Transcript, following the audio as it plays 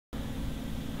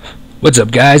What's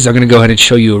up, guys? I'm going to go ahead and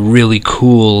show you a really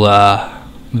cool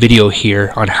video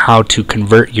here on how to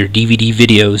convert your DVD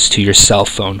videos to your cell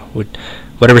phone.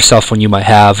 Whatever cell phone you might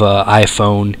have,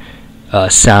 iPhone,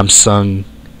 Samsung,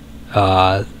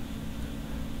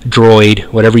 Droid,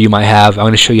 whatever you might have. I'm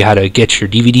going to show you how to get your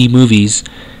DVD movies,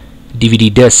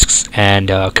 DVD discs, and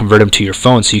convert them to your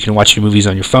phone so you can watch your movies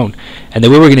on your phone. And the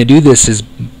way we're going to do this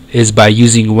is by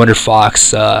using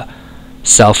wonderfox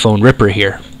cell phone ripper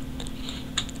here.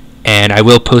 And I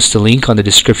will post a link on the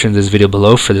description of this video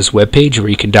below for this webpage where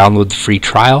you can download the free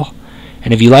trial.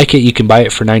 And if you like it, you can buy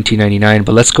it for $19.99.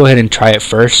 But let's go ahead and try it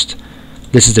first.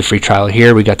 This is the free trial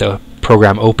here. We got the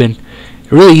program open.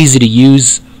 Really easy to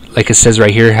use. Like it says right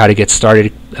here, how to get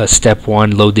started. Step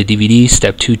 1, load the DVD.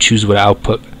 Step 2, choose what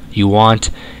output you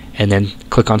want. And then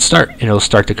click on start, and it'll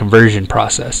start the conversion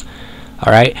process.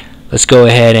 Alright, let's go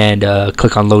ahead and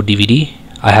click on load DVD.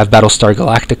 I have Battlestar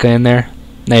Galactica in there.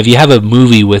 Now, if you have a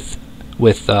movie with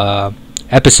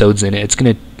episodes in it, it's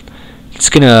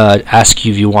gonna ask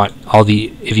you if you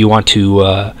want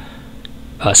to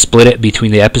split it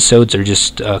between the episodes or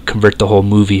just convert the whole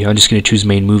movie. I'm just gonna choose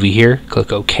main movie here.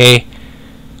 Click OK.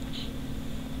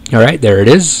 All right, there it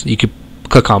is. You could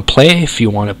click on play if you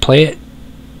want to play it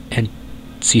and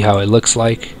see how it looks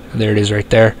like. There it is right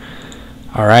there.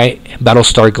 All right,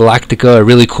 Battlestar Galactica, a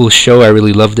really cool show. I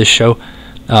really love this show.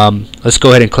 Let's go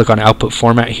ahead and click on output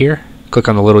format here. Click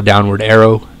on the little downward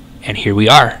arrow, and here we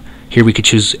are. Here we could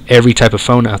choose every type of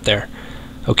phone out there.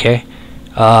 Okay,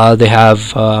 they have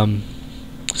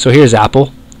so here's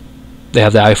Apple. They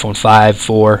have the iPhone 5,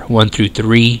 4, 1 through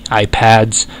 3,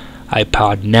 iPads,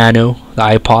 iPod Nano, the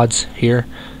iPods here.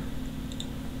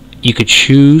 You could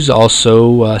choose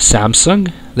also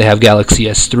Samsung. They have Galaxy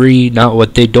S3. Now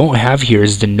what they don't have here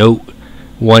is the Note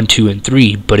 1, 2, and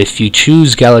 3, but if you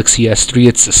choose Galaxy S3,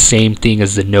 it's the same thing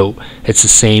as the Note. It's the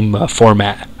same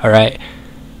format. Alright,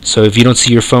 so if you don't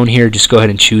see your phone here, just go ahead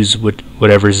and choose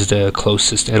whatever is the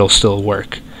closest. It'll still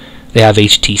work. They have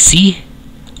HTC,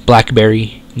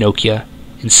 BlackBerry, Nokia,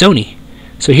 and Sony.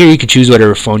 So here you can choose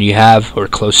whatever phone you have or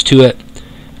close to it.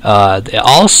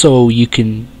 Also,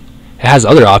 it has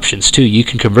other options too. You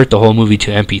can convert the whole movie to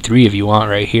MP3 if you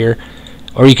want right here.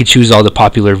 Or you can choose all the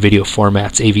popular video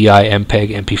formats, AVI,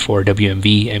 mpeg, MP4,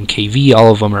 WMV, MKV,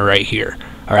 all of them are right here.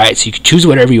 Alright, so you can choose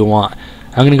whatever you want.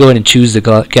 I'm going to go ahead and choose the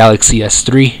Galaxy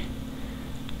S3.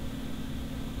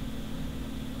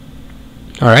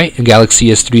 Alright, and Galaxy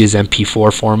S3 is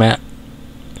MP4 format.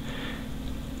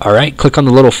 Alright, click on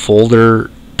the little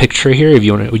folder picture here if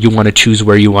you want to choose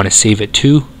where you want to save it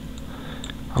to.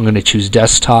 I'm going to choose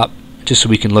desktop just so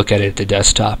we can look at it at the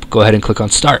desktop. Go ahead and click on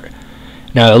start.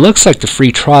 Now it looks like the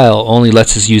free trial only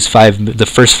lets us use the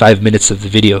first 5 minutes of the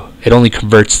video. It only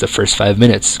converts the first 5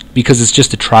 minutes because it's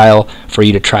just a trial for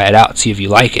you to try it out, see if you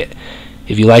like it.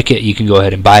 If you like it, you can go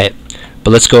ahead and buy it.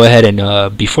 But let's go ahead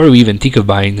and before we even think of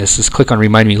buying this, let's click on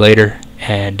remind me later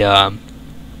and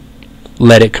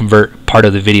let it convert part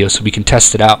of the video so we can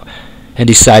test it out and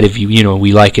decide if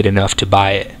we like it enough to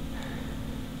buy it.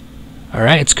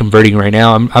 Alright, it's converting right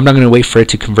now. I'm not going to wait for it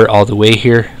to convert all the way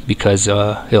here because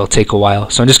it'll take a while.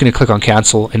 So I'm just going to click on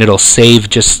cancel and it'll save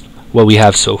just what we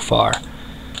have so far.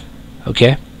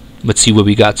 Okay, let's see what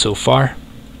we got so far.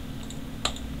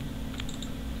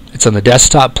 It's on the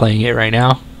desktop playing it right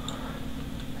now.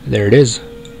 There it is.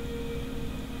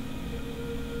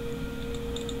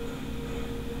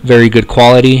 Very good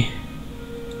quality.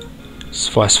 Let's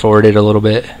fast forward it a little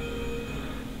bit.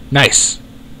 Nice.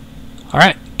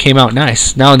 Alright, came out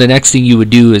nice. Now the next thing you would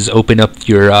do is open up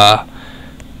your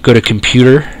go to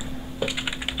computer.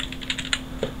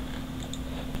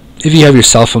 If you have your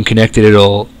cell phone connected,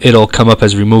 it'll come up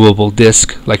as removable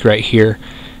disk, like right here.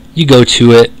 You go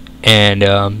to it, and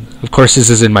of course this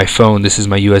isn't my phone, this is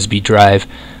my USB drive,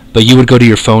 but you would go to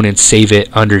your phone and save it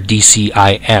under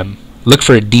DCIM. Look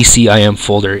for a DCIM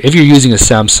folder. If you're using a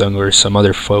Samsung or some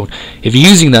other phone, if you're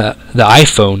using the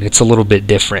iPhone, it's a little bit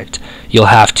different. You'll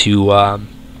have to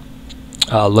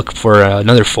look for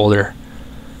another folder.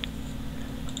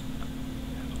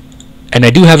 And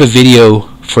I do have a video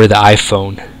for the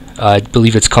iPhone. I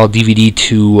believe it's called DVD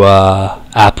to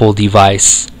Apple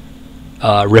device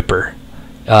ripper.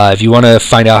 If you want to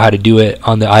find out how to do it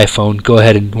on the iPhone, go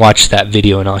ahead and watch that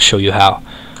video and I'll show you how.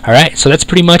 Alright, so that's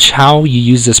pretty much how you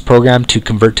use this program to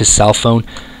convert to cell phone.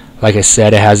 Like I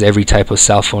said, it has every type of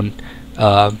cell phone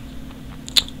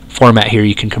format here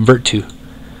you can convert to.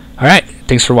 Alright,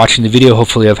 thanks for watching the video.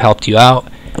 Hopefully I've helped you out.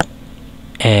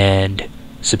 And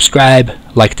subscribe,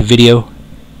 like the video,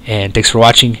 and thanks for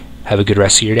watching. Have a good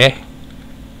rest of your day.